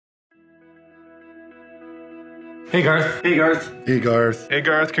Hey Garth. Hey Garth. Hey Garth. Hey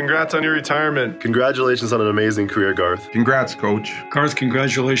Garth, congrats on your retirement. Congratulations on an amazing career, Garth. Congrats, Coach. Garth,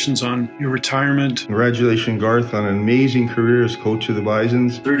 congratulations on your retirement. Congratulations, Garth, on an amazing career as coach of the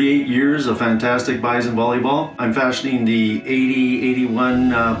Bisons. 38 years of fantastic Bison volleyball. I'm fashioning the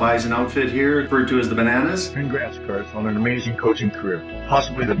 80-81 Bison outfit here, referred to as the Bananas. Congrats, Garth, on an amazing coaching career.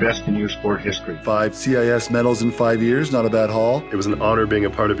 Possibly the best in youth sport history. 5 CIS medals in 5 years, not a bad haul. It was an honor being a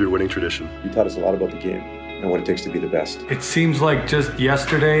part of your winning tradition. You taught us a lot about the game and what it takes to be the best. It seems like just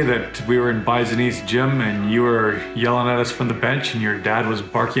yesterday that we were in Bison East Gym and you were yelling at us from the bench and your dad was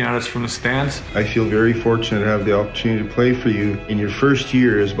barking at us from the stands. I feel very fortunate to have the opportunity to play for you in your first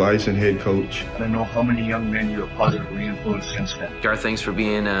year as Bison head coach. I don't know how many young men you have positively influenced since then. Garth, thanks for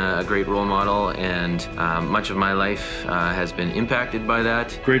being a great role model, and much of my life has been impacted by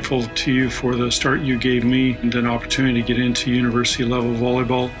that. Grateful to you for the start you gave me and an opportunity to get into university level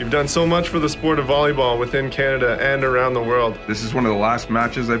volleyball. You've done so much for the sport of volleyball within Canada and around the world. This is one of the last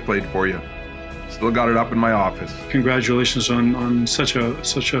matches I played for you. Still got it up in my office. Congratulations on such a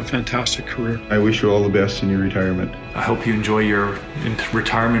fantastic career. I wish you all the best in your retirement. I hope you enjoy your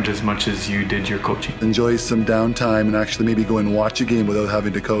retirement as much as you did your coaching. Enjoy some downtime and actually maybe go and watch a game without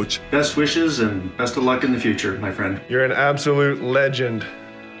having to coach. Best wishes and best of luck in the future, my friend. You're an absolute legend.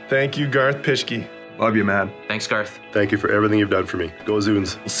 Thank you, Garth Pischke. Love you, man. Thanks, Garth. Thank you for everything you've done for me. Go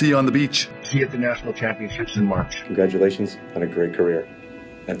Zunes. We'll see you on the beach. See you at the National Championships in March. Congratulations on a great career,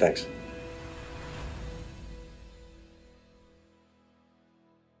 and thanks.